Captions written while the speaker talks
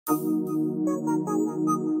Okay,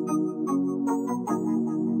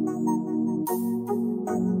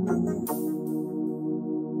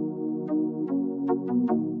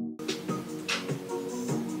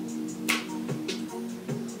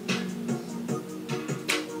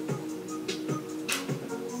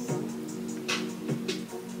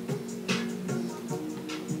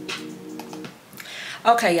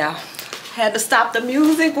 y'all, had to stop the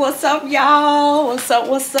music. What's up, y'all? What's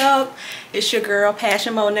up? It's your girl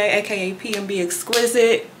Passion Monet, aka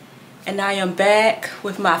PMBexquisite, and I am back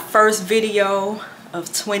with my first video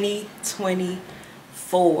of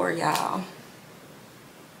 2024, y'all.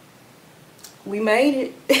 We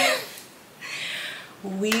made it.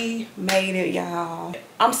 We made it, y'all.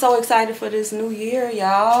 I'm so excited for this new year,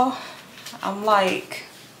 y'all. I'm like,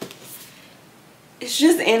 it's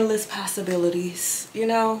just endless possibilities, you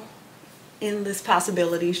know? Endless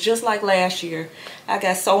possibilities, just like last year. I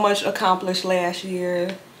got so much accomplished last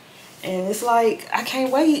year, and it's like, I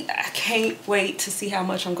can't wait. I can't wait to see how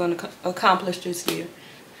much I'm going to accomplish this year.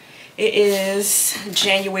 It is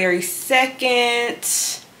January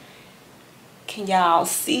 2nd. Can y'all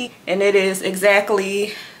see? And it is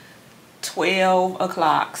exactly 12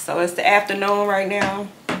 o'clock. So it's the afternoon right now.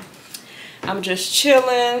 I'm just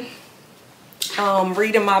chilling.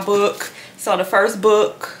 Reading my book. So the first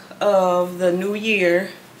book of the new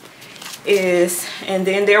year is And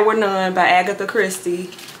Then There Were None by Agatha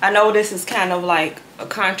Christie. I know this is kind of like a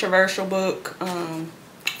controversial book,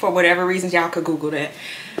 for whatever reasons. Y'all could Google that,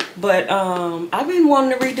 but I've been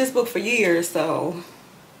wanting to read this book for years, so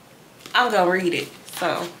I'm gonna read it.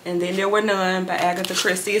 So And Then There Were None by Agatha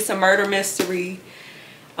Christie. It's a murder mystery.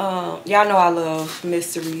 Y'all know I love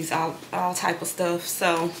mysteries, all type of stuff.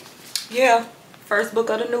 So yeah, first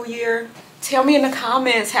book of the new year. Tell me in the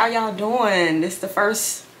comments how y'all doing. It's the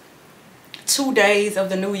first 2 days of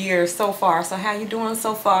the new year so far. So how you doing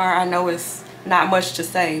so far? I know it's not much to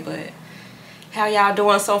say, but how y'all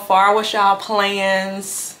doing so far? What's y'all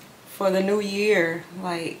plans for the new year?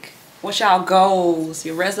 Like, what's y'all goals,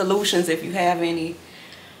 your resolutions if you have any,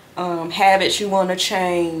 habits you want to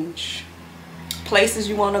change, places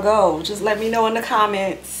you want to go? Just let me know in the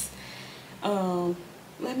comments.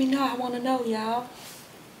 Let me know. I want to know, y'all.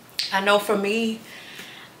 I know for me,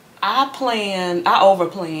 I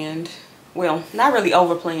overplanned. Well, not really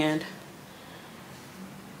overplanned.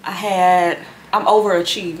 I'm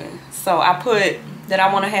overachieving. So I put that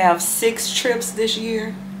I want to have 6 trips this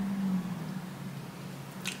year.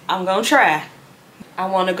 I'm going to try. I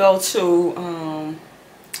want to go to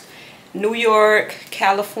New York,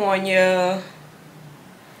 California,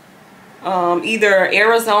 either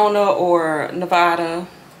Arizona or Nevada,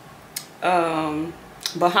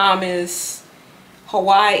 Bahamas,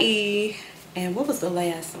 Hawaii, and what was the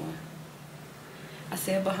last one? I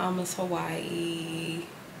said Bahamas, Hawaii,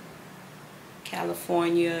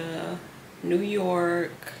 California, New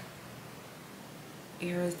York,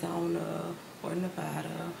 Arizona, or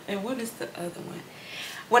Nevada. And what is the other one?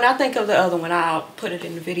 When I think of the other one, I'll put it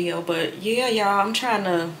in the video. But yeah, y'all, I'm trying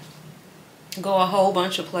to go a whole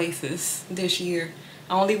bunch of places this year.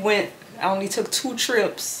 I only took 2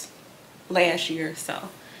 trips last year, so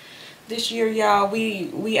this year, y'all,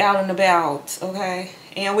 we out and about, okay?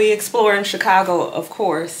 And we exploring Chicago, of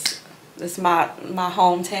course. It's my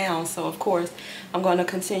hometown, so of course I'm going to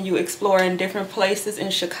continue exploring different places in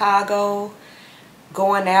Chicago,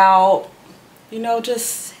 going out, you know,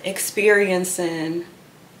 just experiencing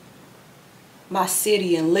my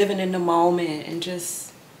city and living in the moment and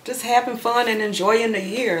just having fun and enjoying the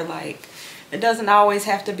year. Like, it doesn't always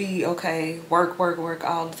have to be, okay, work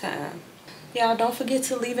all the time. Y'all, don't forget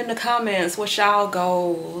to leave in the comments what y'all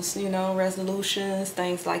goals, you know, resolutions,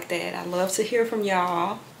 things like that. I love to hear from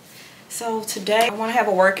y'all. So today I want to have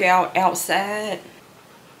a workout outside.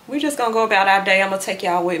 We're just gonna go about our day. I'm gonna take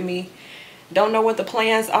y'all with me. Don't know what the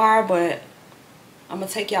plans are, but I'm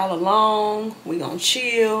gonna take y'all along. We're gonna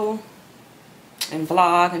chill and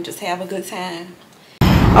vlog and just have a good time.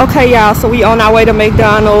 Okay, y'all, so we on our way to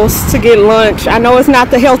McDonald's to get lunch. I know it's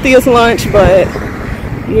not the healthiest lunch, but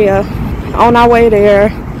yeah, on our way there.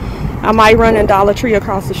 I might run in Dollar Tree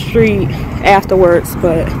across the street afterwards,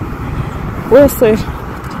 but we'll see.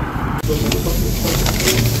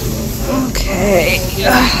 Okay.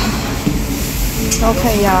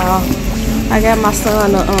 Okay, y'all. I got my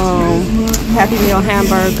son a Happy Meal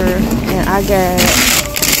hamburger, and I got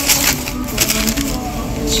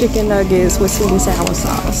chicken nuggets with sweet and sour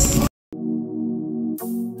sauce.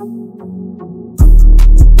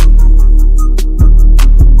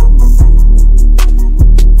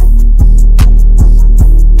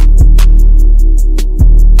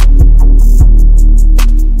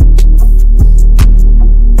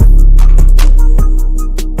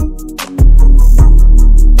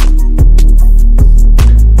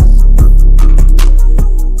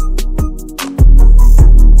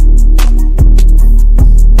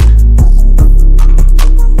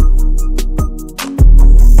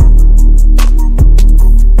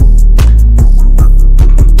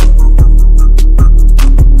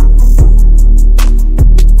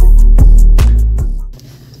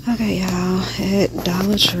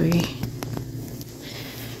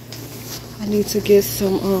 I need to get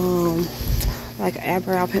some like an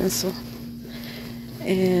eyebrow pencil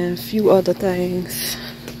and a few other things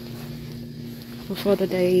before the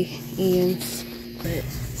day ends.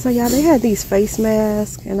 So y'all, they had these face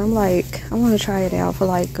masks and I'm like, I want to try it out for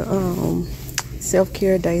like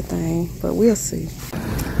self-care day thing, but we'll see.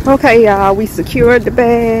 Okay y'all, we secured the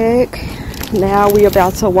bag. Now we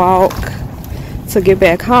about to walk to get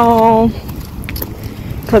back home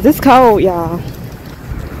because it's cold, y'all.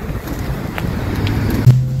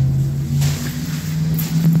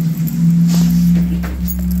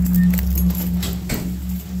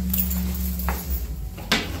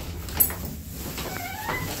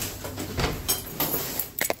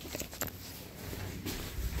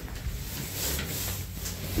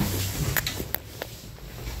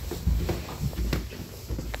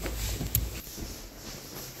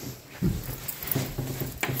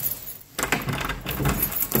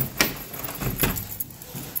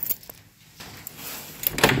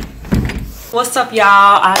 What's up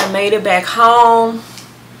y'all? I done made it back home.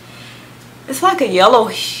 It's like a yellow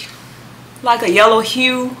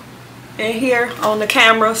hue in here on the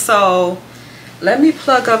camera, so let me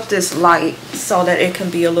plug up this light so that it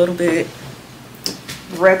can be a little bit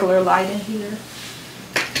regular light in here.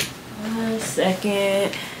 1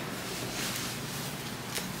 second.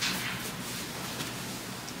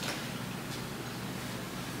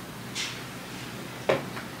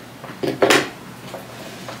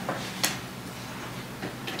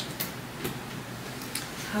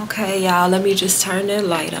 Okay y'all, let me just turn that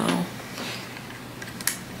light on.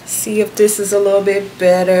 See if this is a little bit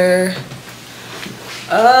better.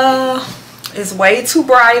 It's way too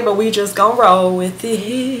bright, but we just gonna roll with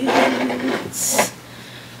it.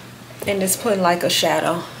 And it's putting like a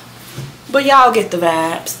shadow, but y'all get the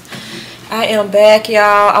vibes. I am back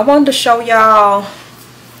y'all. I wanted to show y'all,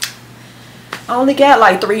 I only got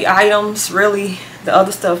like 3 items really. The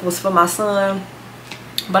other stuff was for my son.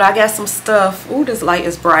 But I got some stuff. Ooh, this light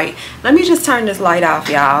is bright. Let me just turn this light off,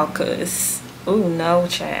 y'all, because, ooh, no,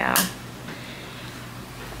 child.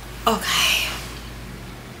 Okay.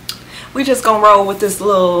 We just gonna roll with this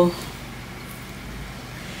little,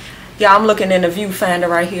 yeah, I'm looking in the viewfinder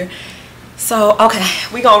right here. So, okay,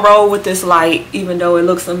 we gonna roll with this light, even though it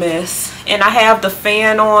looks a mess. And I have the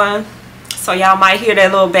fan on, so y'all might hear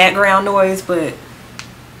that little background noise, but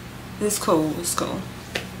it's cool, it's cool.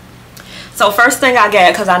 So first thing I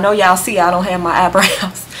got, because I know y'all see I don't have my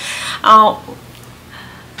eyebrows.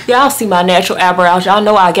 Y'all see my natural eyebrows. Y'all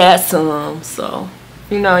know I got some. So,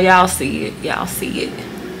 you know, y'all see it. Y'all see it.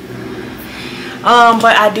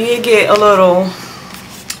 But I did get a little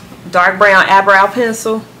dark brown eyebrow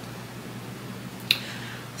pencil.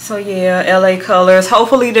 So yeah, LA Colors.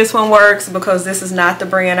 Hopefully this one works because this is not the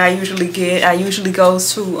brand I usually get. I usually go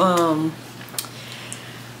to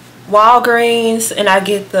Walgreens and I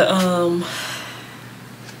get the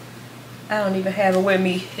I don't even have it with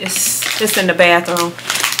me, it's in the bathroom,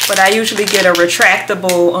 but I usually get a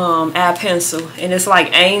retractable eye pencil and it's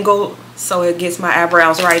like angled so it gets my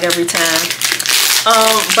eyebrows right every time.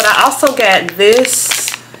 But I also got this,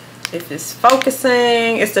 if it's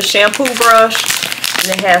focusing, it's the shampoo brush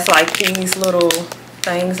and it has like these little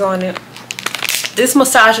things on it. This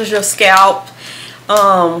massages your scalp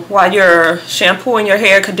while you're shampooing your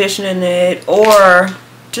hair, conditioning it, or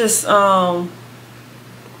just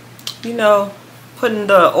you know, putting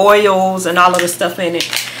the oils and all of the stuff in it.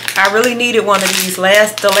 I really needed one of these. The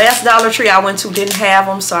last Dollar Tree I went to didn't have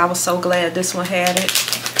them, so I was so glad this one had it.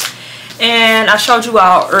 And I showed you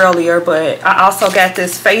all earlier, but I also got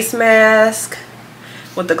this face mask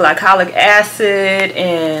with the glycolic acid.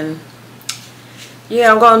 And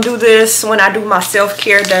yeah, I'm gonna do this when I do my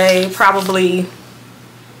self-care day, probably,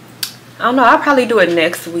 I don't know, I'll probably do it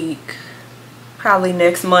next week. Probably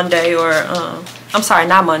next Monday, or I'm sorry,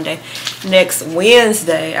 not Monday, next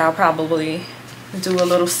Wednesday I'll probably do a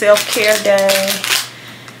little self-care day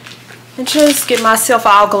and just get myself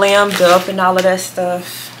all glammed up and all of that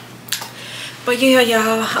stuff. But yeah,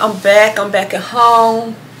 y'all, I'm back at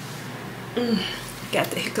home. Got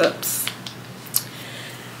the hiccups.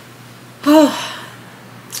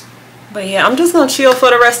 But yeah, I'm just gonna chill for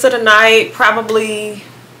the rest of the night. Probably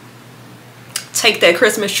take that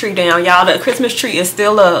Christmas tree down, y'all. The Christmas tree is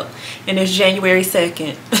still up and it's January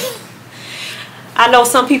 2nd. I know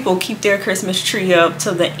some people keep their Christmas tree up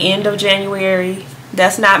to the end of January.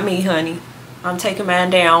 That's not me, honey. I'm taking mine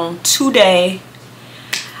down today.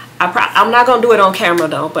 I'm not gonna do it on camera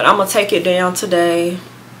though, but I'm gonna take it down today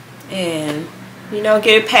and, you know,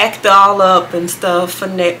 get it packed all up and stuff for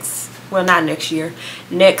next, well, not next year,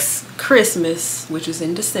 next Christmas, which is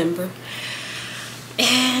in December.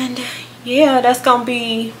 And yeah, that's gonna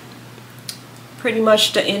be pretty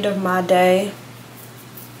much the end of my day.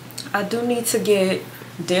 I do need to get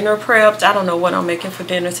dinner prepped. I don't know what I'm making for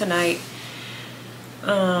dinner tonight.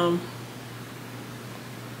 I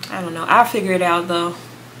don't know. I'll figure it out though.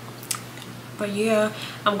 But yeah,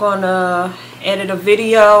 I'm gonna edit a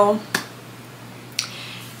video.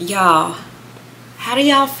 Y'all, how do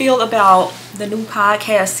y'all feel about the new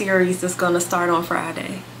podcast series that's gonna start on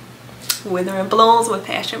Friday? Withering Blooms with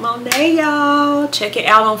Passion Monet, y'all. Check it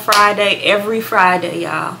out on Friday. Every Friday,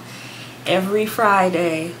 y'all. Every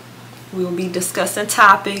Friday we will be discussing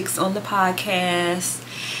topics on the podcast.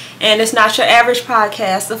 And it's not your average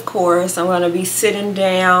podcast, of course. I'm going to be sitting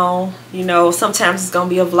down. You know, sometimes it's going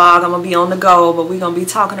to be a vlog. I'm going to be on the go. But we're going to be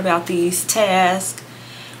talking about these tasks.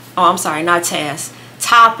 Oh, I'm sorry, not tasks.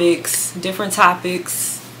 Topics. Different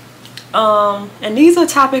topics. And these are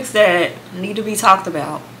topics that need to be talked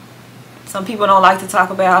about. Some people don't like to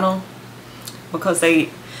talk about them because they're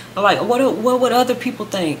like, what would other people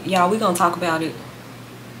think? Y'all, we're going to talk about it.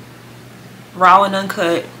 Raw and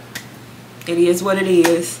uncut. It is what it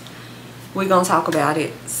is. We're gonna talk about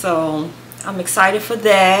it. So I'm excited for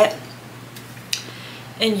that.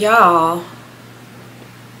 And y'all,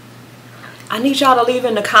 I need y'all to leave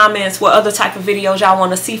in the comments what other type of videos y'all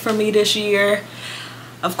want to see from me this year.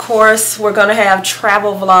 Of course, we're gonna have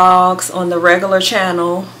travel vlogs on the regular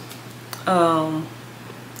channel.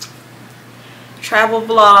 Travel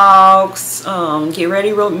vlogs, get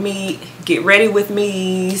ready with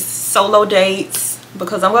me, solo dates.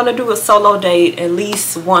 Because I'm going to do a solo date at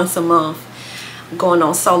least once a month. I'm going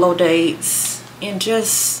on solo dates. And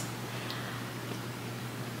just,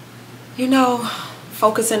 you know,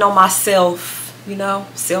 focusing on myself. You know,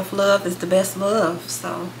 self-love is the best love.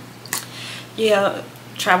 So, yeah,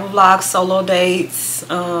 travel vlogs, solo dates.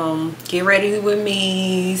 Get ready with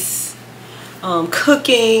me's.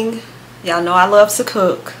 Cooking. Y'all know I love to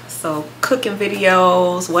cook. So, cooking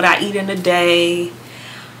videos. What I eat in a day.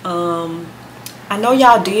 I know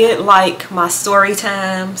y'all did like my story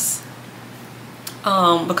times,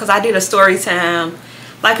 because I did a story time,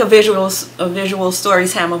 like a visual story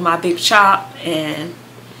time of my big chop, and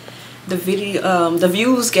the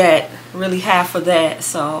views get really high for that.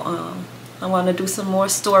 So I want to do some more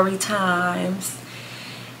story times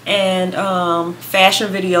and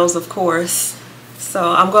fashion videos, of course.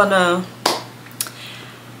 So I'm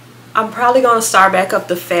probably gonna start back up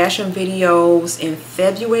the fashion videos in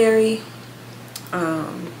February.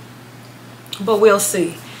 But we'll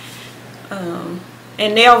see. And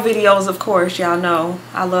nail videos, of course, y'all know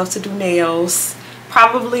I love to do nails.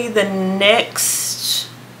 Probably next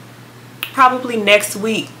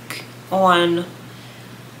week on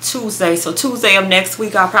Tuesday. So Tuesday of next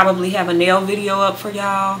week I'll probably have a nail video up for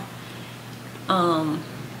y'all.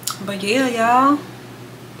 But yeah, y'all,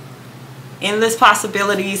 endless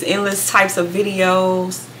possibilities, endless types of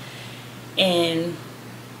videos. And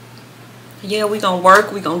yeah, we gonna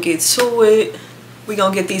work, we gonna get to it, we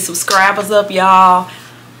gonna get these subscribers up, y'all.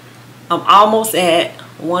 I'm almost at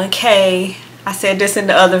 1K. I said this in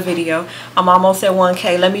the other video. I'm almost at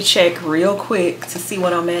 1K. Let me check real quick to see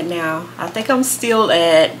what I'm at now. I think I'm still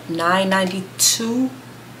at 992.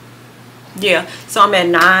 Yeah, so I'm at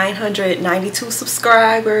 992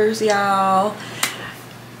 subscribers, y'all.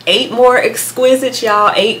 8 more exquisites,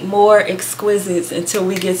 y'all. 8 more exquisites until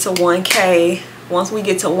we get to 1K. Once we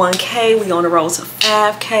get to 1K, we on the road to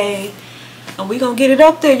 5K. And we gonna get it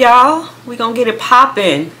up there, y'all. We gonna get it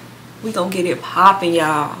popping. We gonna get it popping,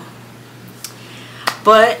 y'all.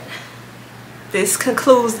 But this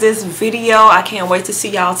concludes this video. I can't wait to see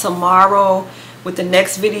y'all tomorrow with the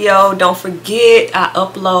next video. Don't forget, I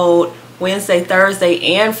upload Wednesday, Thursday,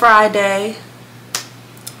 and Friday.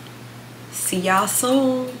 See y'all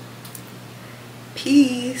soon.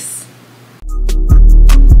 Peace.